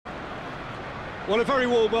Well, a very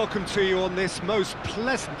warm welcome to you on this most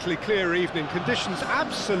pleasantly clear evening. Conditions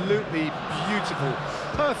absolutely beautiful.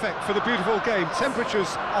 Perfect for the beautiful game. Temperatures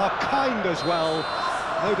are kind as well.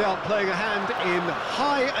 No doubt playing a hand in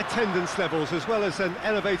high attendance levels as well as an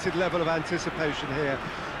elevated level of anticipation here.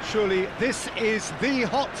 Surely this is the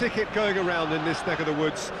hot ticket going around in this neck of the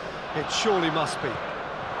woods. It surely must be.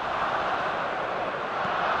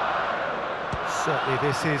 Certainly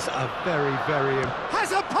this is a very...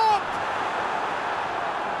 Has a pop!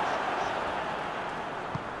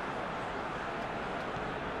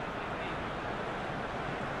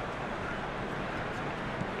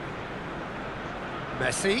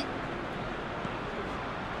 Messi.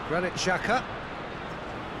 Granit Xhaka.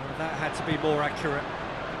 Well, that had to be more accurate.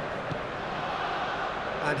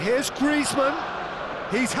 And here's Griezmann.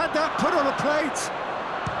 He's had that put on a plate.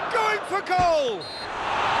 Going for goal!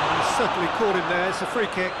 He's certainly caught him there. It's a free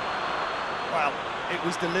kick. Well, it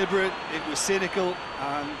was deliberate, it was cynical,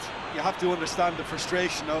 and you have to understand the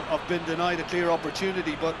frustration of being denied a clear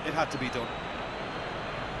opportunity, but it had to be done.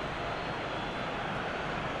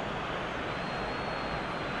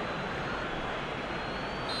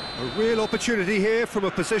 A real opportunity here from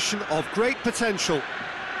a position of great potential.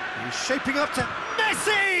 He's shaping up to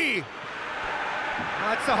Messi!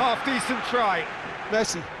 That's a half-decent try.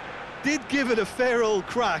 Messi did give it a fair old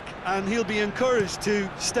crack, and he'll be encouraged to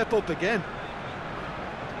step up again.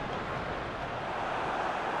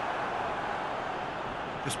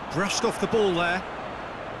 Just brushed off the ball there.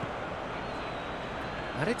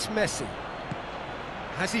 And it's Messi.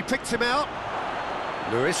 Has he picked him out?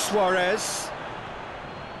 Luis Suarez.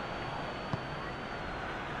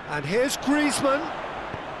 And here's Griezmann.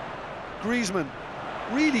 Griezmann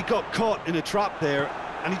really got caught in a trap there,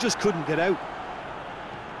 and he just couldn't get out.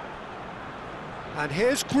 And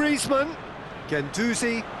here's Griezmann.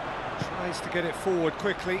 Guendouzi tries to get it forward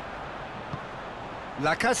quickly.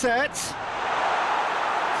 Lacazette.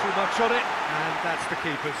 Too much on it, and that's the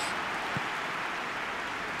keepers.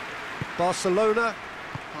 Barcelona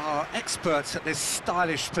are experts at this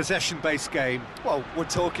stylish possession-based game. Well, we're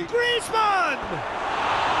talking... Griezmann!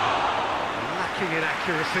 Lacking in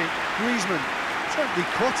accuracy. Griezmann certainly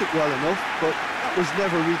caught it well enough, but that was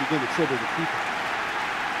never really going to trouble the keeper.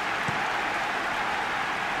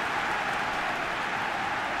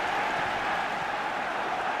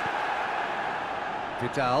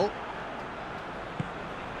 Vidal.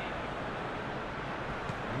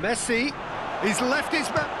 Messi. He's left his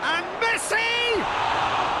man. And Messi!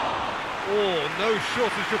 Oh, no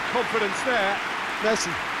shortage of confidence there.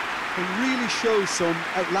 Messi can really show some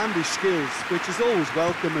outlandish skills, which is always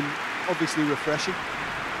welcome and obviously refreshing.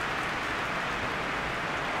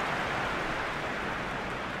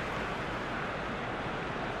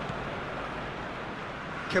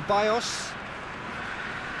 Ceballos.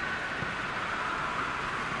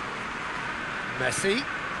 Messi.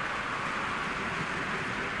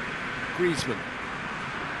 Griezmann.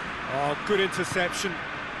 Oh, good interception.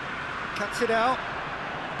 Cuts it out.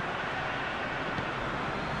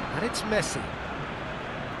 And it's Messi.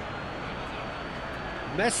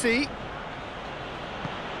 Messi.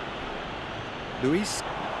 Luis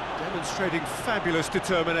demonstrating fabulous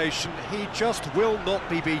determination. He just will not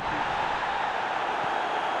be beaten.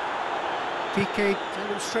 Piqué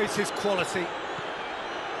demonstrates his quality.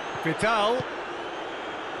 Vidal.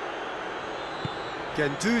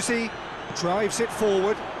 Guendouzi drives it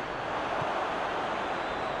forward.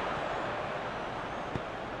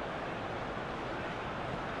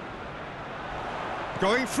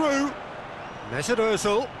 Going through. Mesut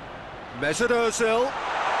Ozil. Mesut Ozil.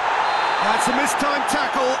 That's a mistimed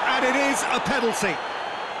tackle, and it is a penalty.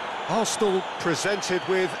 Arsenal presented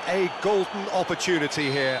with a golden opportunity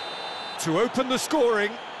here to open the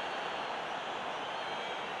scoring.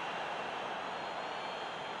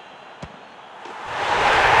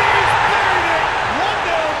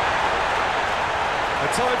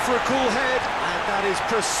 Time for a cool head, and that is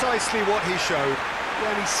precisely what he showed.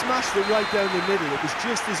 Yeah, and he smashed it right down the middle. It was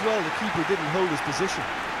just as well the keeper didn't hold his position.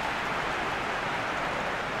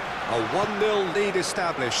 A 1-0 lead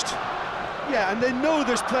established. Yeah, and they know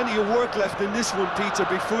there's plenty of work left in this one, Peter,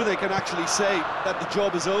 before they can actually say that the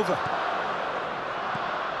job is over.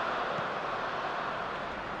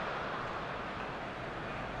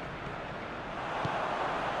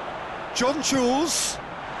 John Jules.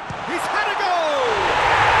 He's had a goal!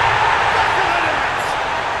 Back of the net!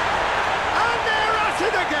 And they're at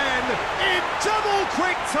it again in double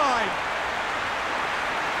quick time.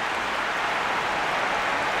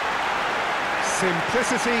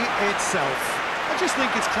 Simplicity itself. I just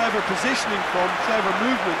think it's clever positioning from clever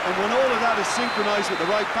movement, and when all of that is synchronised with the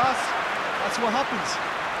right pass, that's what happens.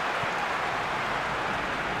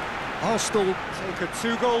 Arsenal take a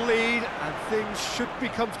two-goal lead, and things should be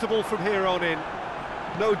comfortable from here on in.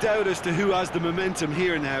 No doubt as to who has the momentum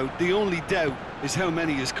here now. The only doubt is how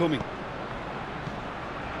many is coming.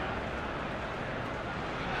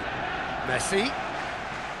 Messi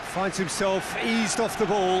finds himself eased off the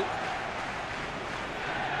ball.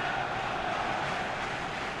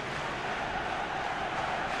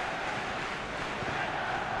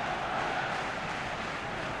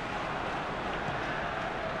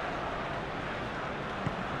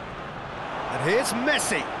 And here's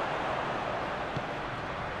Messi.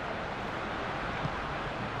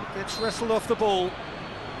 Gets wrestled off the ball.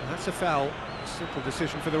 That's a foul. Simple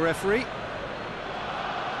decision for the referee.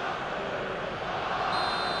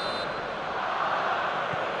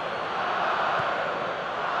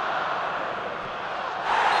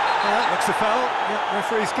 That looks a foul. Yeah,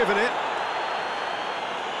 referee's given it.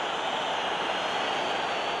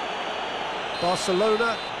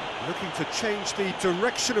 Barcelona looking to change the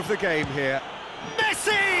direction of the game here.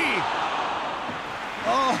 Messi!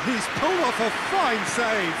 Oh, he's pulled off a fine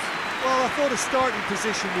save. Well, I thought his starting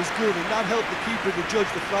position was good, and that helped the keeper to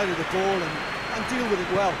judge the flight of the ball and deal with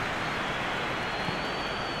it well.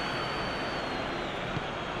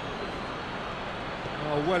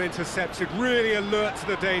 Oh, well intercepted, really alert to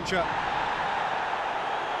the danger.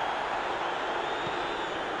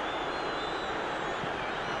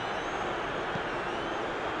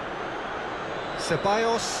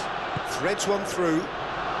 Ceballos threads one through.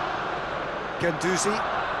 Guendouzi,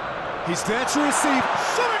 he's there to receive.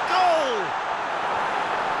 Shot at goal!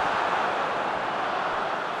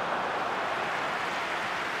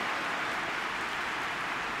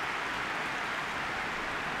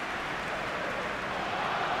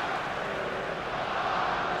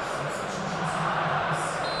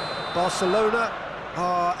 Barcelona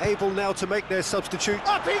are able now to make their substitute.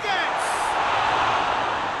 Up he gets!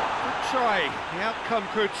 Good try. The outcome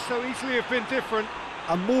could so easily have been different.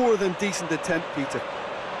 A more than decent attempt, Peter.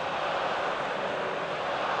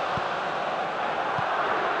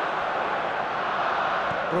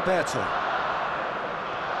 Roberto.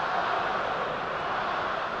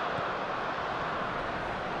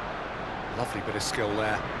 Lovely bit of skill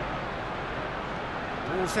there.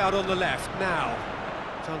 Ball's out on the left now.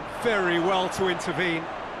 Done very well to intervene.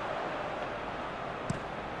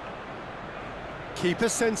 Keeper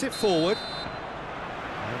sends it forward.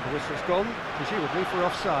 And the whistle's gone, presumably for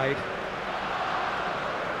offside.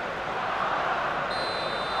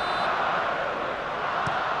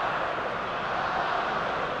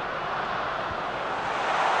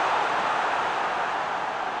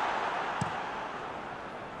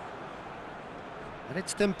 And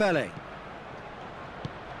it's Dembele.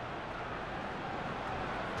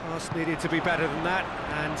 Pass needed to be better than that,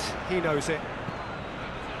 and he knows it.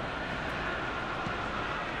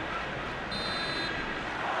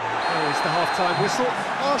 The half-time whistle.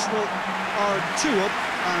 Arsenal are 2 up,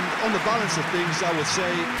 and on the balance of things, I would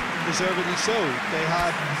say deservedly so. They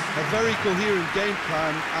had a very coherent game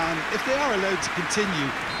plan, and if they are allowed to continue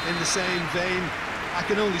in the same vein, I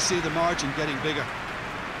can only see the margin getting bigger.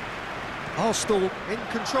 Arsenal in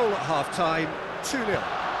control at half-time, 2-0.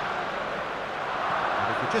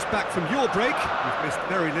 If you're just back from your break, you've missed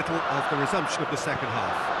very little of the resumption of the second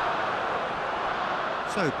half.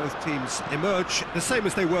 So both teams emerge the same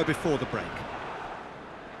as they were before the break.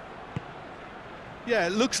 Yeah,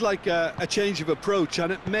 it looks like a change of approach,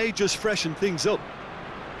 and it may just freshen things up.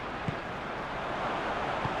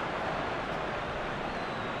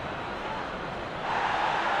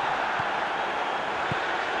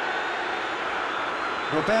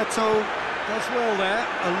 Roberto does well there,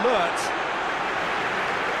 alert.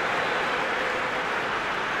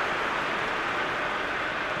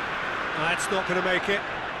 That's not going to make it.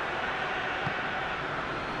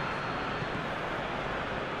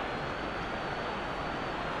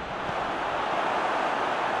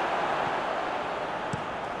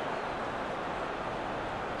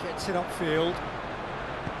 Gets it upfield.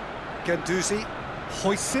 Guendouzi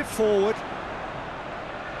hoists it forward.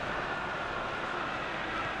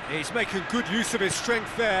 He's making good use of his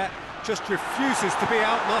strength there, just refuses to be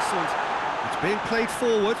out-muscled. It's being played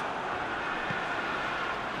forward.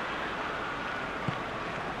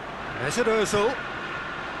 There's an Ozil.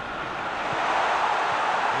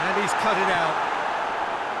 And he's cut it out.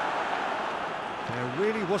 There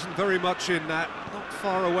really wasn't very much in that, not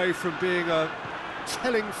far away from being a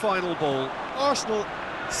telling final ball. Arsenal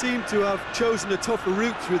seem to have chosen a tougher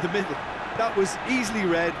route through the middle. That was easily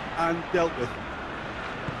read and dealt with.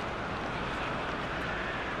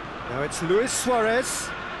 Now it's Luis Suarez.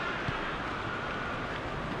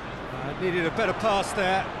 Needed a better pass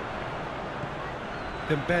there.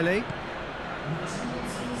 Dembele.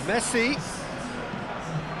 Messi.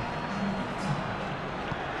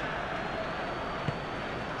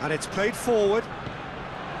 And it's played forward.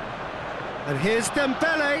 And here's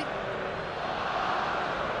Dembele.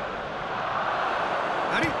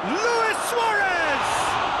 And Luis Suarez!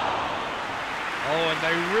 Oh, and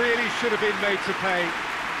they really should have been made to pay.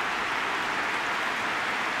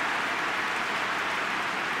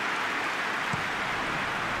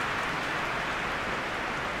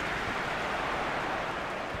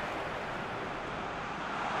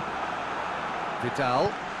 Vidal.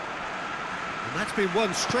 And that's been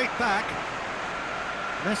won straight back.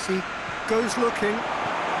 Messi goes looking.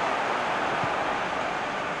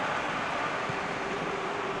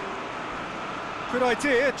 Good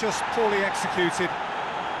idea, just poorly executed.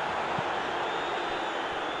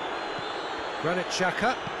 Granit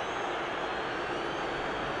Xhaka.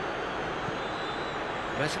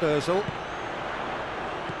 Mesut Ozil.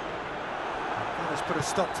 Let's put a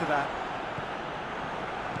stop to that.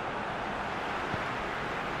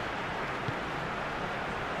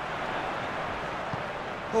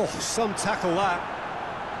 Oh, some tackle that.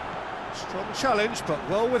 Strong challenge, but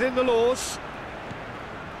well within the laws.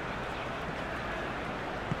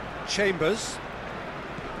 Chambers.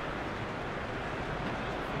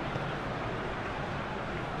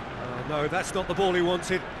 Oh, no, that's not the ball he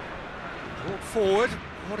wanted. Brought forward.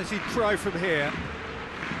 What does he try from here?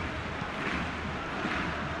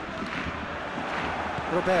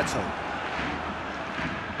 Roberto.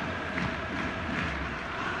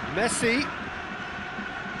 Messi.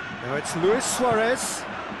 Now it's Luis Suarez.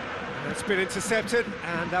 It's been intercepted,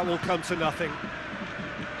 and that will come to nothing.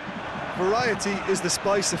 Variety is the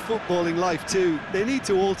spice of footballing life too. They need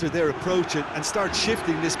to alter their approach and start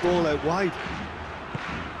shifting this ball out wide.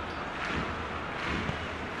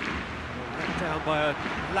 Let down by a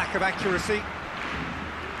lack of accuracy.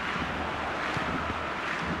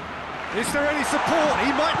 Is there any support?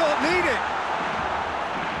 He might not need it.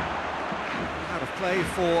 Out of play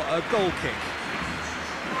for a goal kick.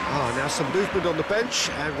 Now some movement on the bench,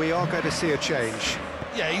 and we are going to see a change.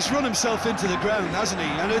 Yeah, he's run himself into the ground, hasn't he?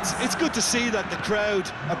 And it's good to see that the crowd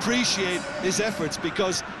appreciate his efforts,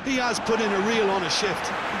 because he has put in a real honest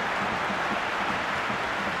shift.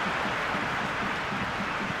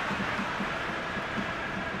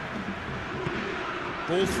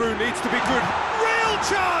 Ball through needs to be good. Real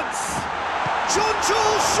chance! John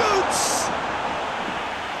Jules shoots!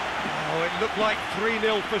 Oh, it looked like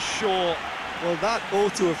 3-0 for sure. Well, that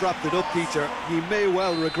ought to have wrapped it up, Peter. He may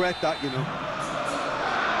well regret that, you know.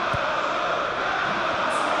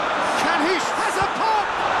 Can he? Has a pop!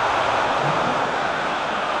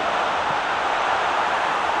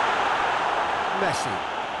 Messi.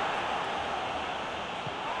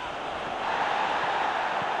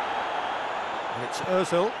 And it's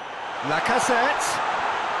Ozil. Lacazette.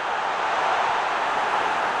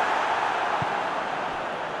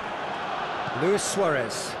 Luis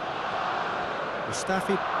Suarez.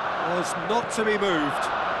 Mustafi was not to be moved.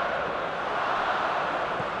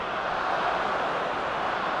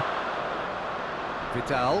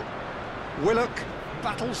 Vidal. Willock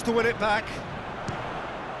battles to win it back.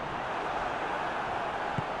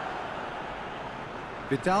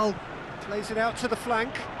 Vidal plays it out to the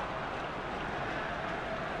flank.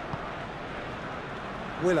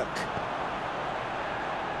 Willock.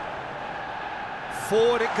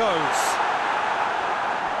 Forward it goes.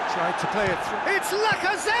 Tried to play it through. It's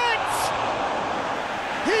Lacazette!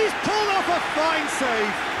 He's pulled off a fine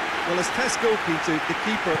save. Well, as test goalkeeper, the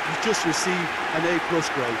keeper has just received an A+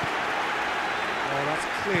 grade. Oh, that's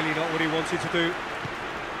clearly not what he wanted to do.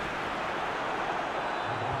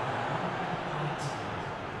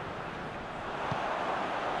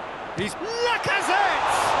 He's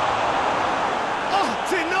Lacazette! Oh,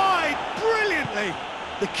 denied brilliantly.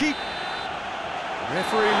 The keeper.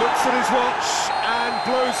 Referee looks at his watch and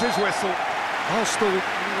blows his whistle. Arsenal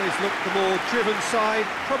always look the more driven side,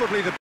 probably the